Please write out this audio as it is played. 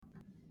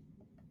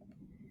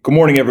Good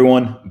morning,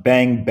 everyone.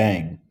 Bang,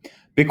 bang.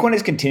 Bitcoin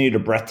has continued a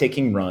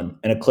breathtaking run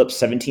and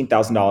eclipsed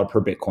 $17,000 per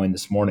Bitcoin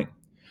this morning.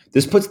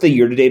 This puts the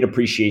year to date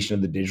appreciation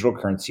of the digital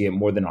currency at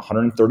more than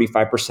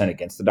 135%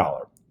 against the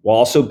dollar, while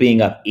also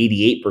being up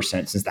 88%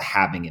 since the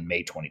halving in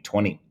May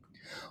 2020.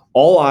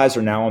 All eyes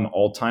are now on the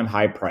all time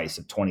high price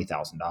of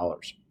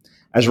 $20,000.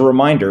 As a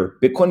reminder,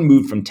 Bitcoin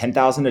moved from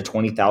 $10,000 to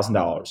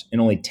 $20,000 in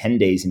only 10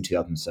 days in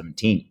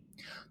 2017.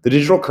 The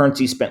digital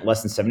currency spent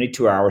less than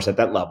 72 hours at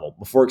that level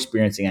before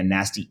experiencing a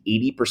nasty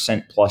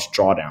 80% plus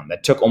drawdown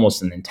that took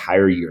almost an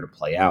entire year to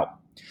play out.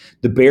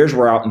 The bears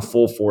were out in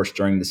full force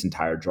during this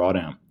entire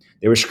drawdown.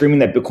 They were screaming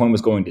that Bitcoin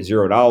was going to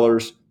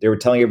 $0. They were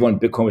telling everyone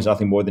Bitcoin was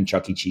nothing more than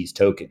Chuck E. Cheese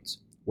tokens.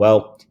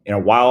 Well, in a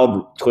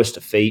wild twist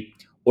of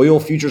fate, oil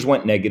futures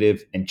went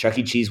negative and Chuck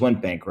E. Cheese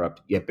went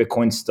bankrupt, yet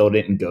Bitcoin still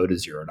didn't go to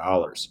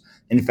 $0.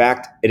 In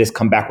fact, it has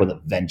come back with a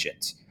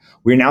vengeance.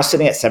 We are now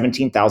sitting at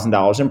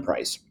 $17,000 in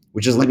price,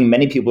 which is leading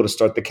many people to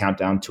start the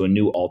countdown to a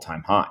new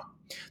all-time high.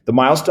 The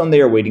milestone they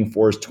are waiting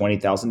for is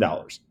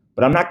 $20,000,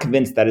 but I'm not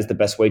convinced that is the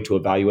best way to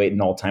evaluate an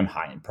all-time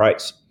high in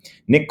price.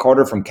 Nick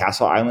Carter from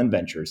Castle Island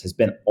Ventures has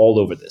been all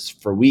over this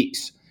for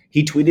weeks.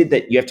 He tweeted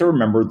that you have to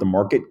remember the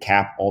market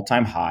cap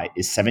all-time high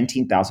is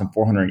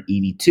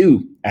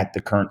 17,482 at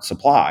the current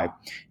supply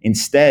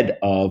instead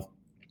of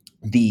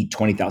the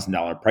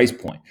 $20,000 price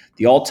point.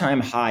 The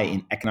all-time high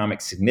in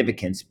economic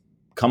significance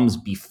comes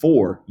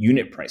before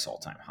unit price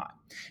all-time high.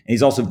 And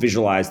he's also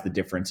visualized the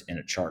difference in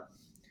a chart.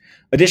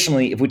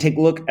 Additionally, if we take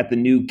a look at the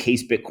new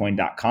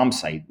casebitcoin.com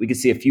site, we can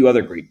see a few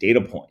other great data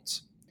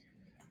points.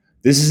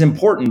 This is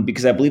important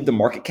because I believe the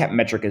market cap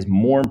metric is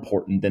more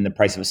important than the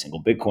price of a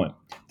single Bitcoin.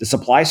 The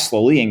supply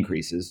slowly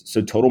increases, so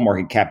total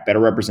market cap better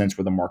represents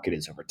where the market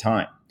is over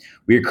time.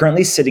 We are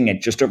currently sitting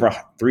at just over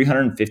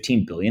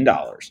 $315 billion.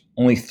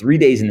 Only 3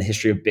 days in the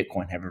history of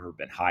Bitcoin have ever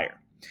been higher.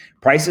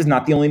 Price is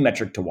not the only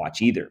metric to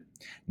watch either.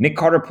 Nick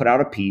Carter put out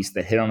a piece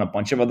that hit on a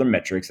bunch of other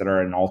metrics that are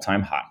at an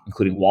all-time high,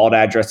 including wallet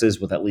addresses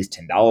with at least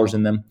 $10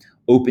 in them,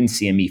 open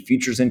CME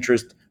futures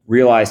interest,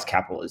 realized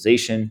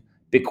capitalization,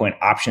 Bitcoin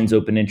options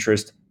open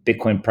interest,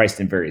 Bitcoin priced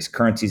in various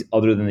currencies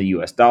other than the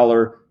US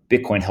dollar,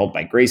 Bitcoin held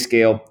by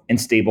Grayscale, and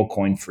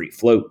stablecoin free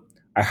float.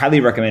 I highly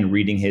recommend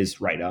reading his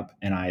write-up,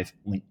 and I've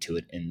linked to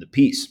it in the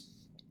piece.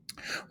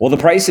 While the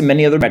price and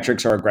many other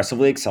metrics are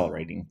aggressively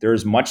accelerating, there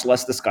is much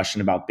less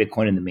discussion about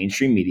Bitcoin in the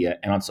mainstream media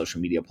and on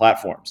social media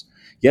platforms.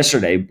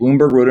 Yesterday,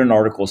 Bloomberg wrote an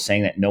article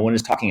saying that no one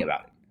is talking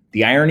about it.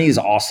 The irony is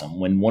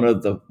awesome when one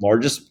of the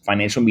largest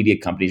financial media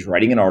companies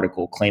writing an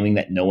article claiming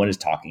that no one is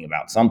talking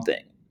about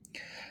something.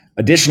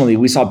 Additionally,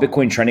 we saw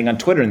Bitcoin trending on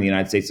Twitter in the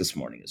United States this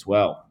morning as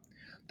well.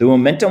 The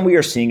momentum we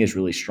are seeing is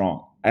really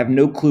strong. I have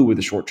no clue where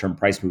the short-term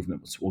price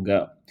movements will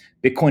go.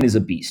 Bitcoin is a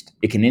beast.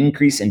 It can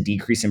increase and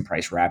decrease in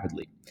price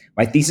rapidly.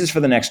 My thesis for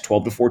the next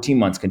 12 to 14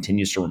 months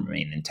continues to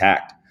remain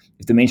intact.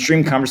 If the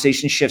mainstream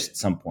conversation shifts at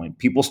some point,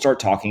 people start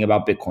talking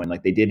about Bitcoin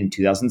like they did in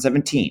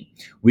 2017,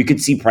 we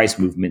could see price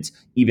movements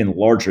even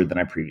larger than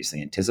I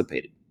previously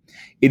anticipated.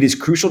 It is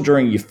crucial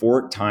during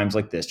euphoric times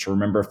like this to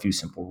remember a few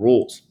simple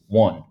rules.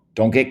 1,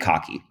 don't get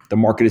cocky. The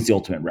market is the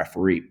ultimate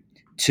referee.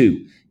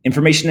 2,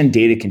 information and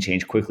data can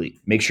change quickly.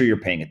 Make sure you're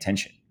paying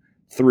attention.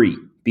 3,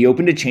 be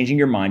open to changing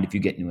your mind if you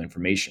get new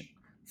information.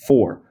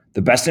 4,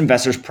 the best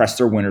investors press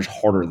their winners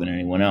harder than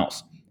anyone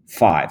else.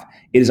 5,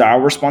 it is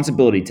our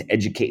responsibility to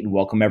educate and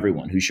welcome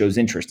everyone who shows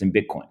interest in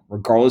Bitcoin,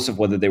 regardless of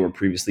whether they were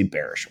previously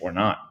bearish or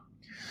not.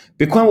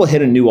 Bitcoin will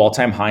hit a new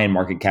all-time high in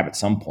market cap at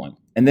some point,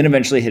 and then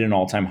eventually hit an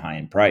all-time high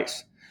in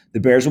price. The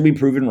bears will be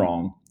proven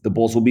wrong, the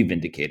bulls will be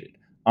vindicated.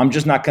 I'm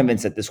just not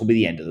convinced that this will be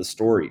the end of the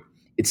story.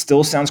 It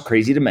still sounds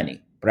crazy to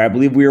many, but I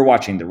believe we are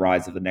watching the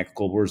rise of the next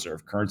global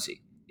reserve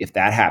currency. If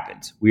that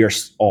happens, we are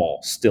all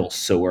still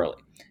so early.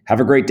 Have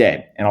a great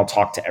day, and I'll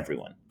talk to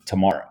everyone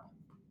tomorrow.